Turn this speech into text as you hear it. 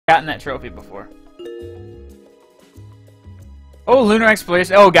gotten that trophy before. Oh, lunar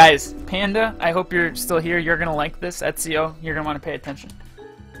exploration. Oh, guys, Panda, I hope you're still here. You're gonna like this. Ezio, you're gonna want to pay attention.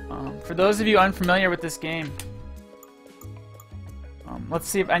 For those of you unfamiliar with this game, let's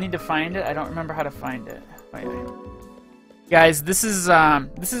see if I need to find it. I don't remember how to find it. Wait. Guys, this is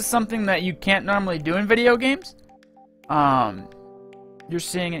something that you can't normally do in video games. You're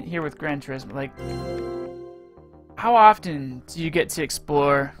seeing it here with Gran Turismo. Like, how often do you get to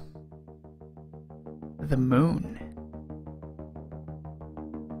explore the moon?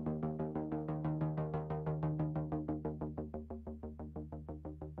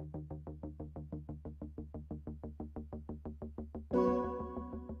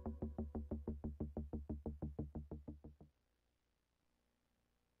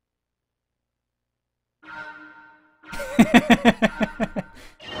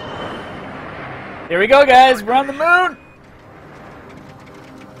 Here we go, guys. We're on the moon.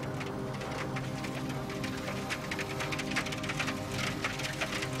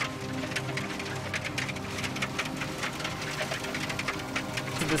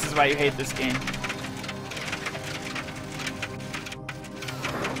 So this is why you hate this game.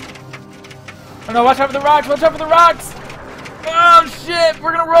 Oh no, watch out for the rocks. Watch out for the rocks. Oh shit,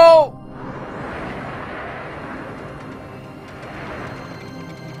 we're gonna roll.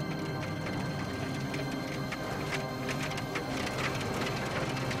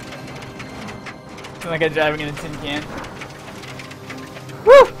 Like I'm driving in a tin can.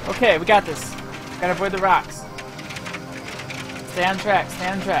 Woo! Okay, we got this. Gotta avoid the rocks. Stay on track, stay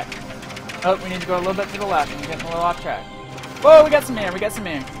on track. Oh, we need to go a little bit to the left. We're getting a little off track. Whoa, we got some air, we got some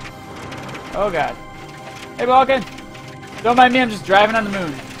air. Oh god. Hey, Balkan. Don't mind me, I'm just driving on the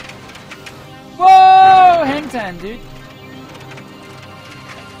moon. Whoa! Hang time, dude.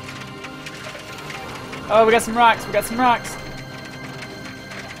 Oh, we got some rocks, we got some rocks.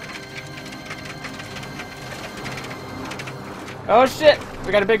 Oh shit!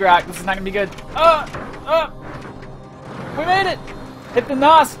 We got a big rock. This is not gonna be good. Oh! Oh! We made it! Hit the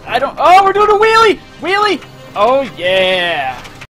NOS! I don't. Oh, we're doing a wheelie! Wheelie! Oh yeah!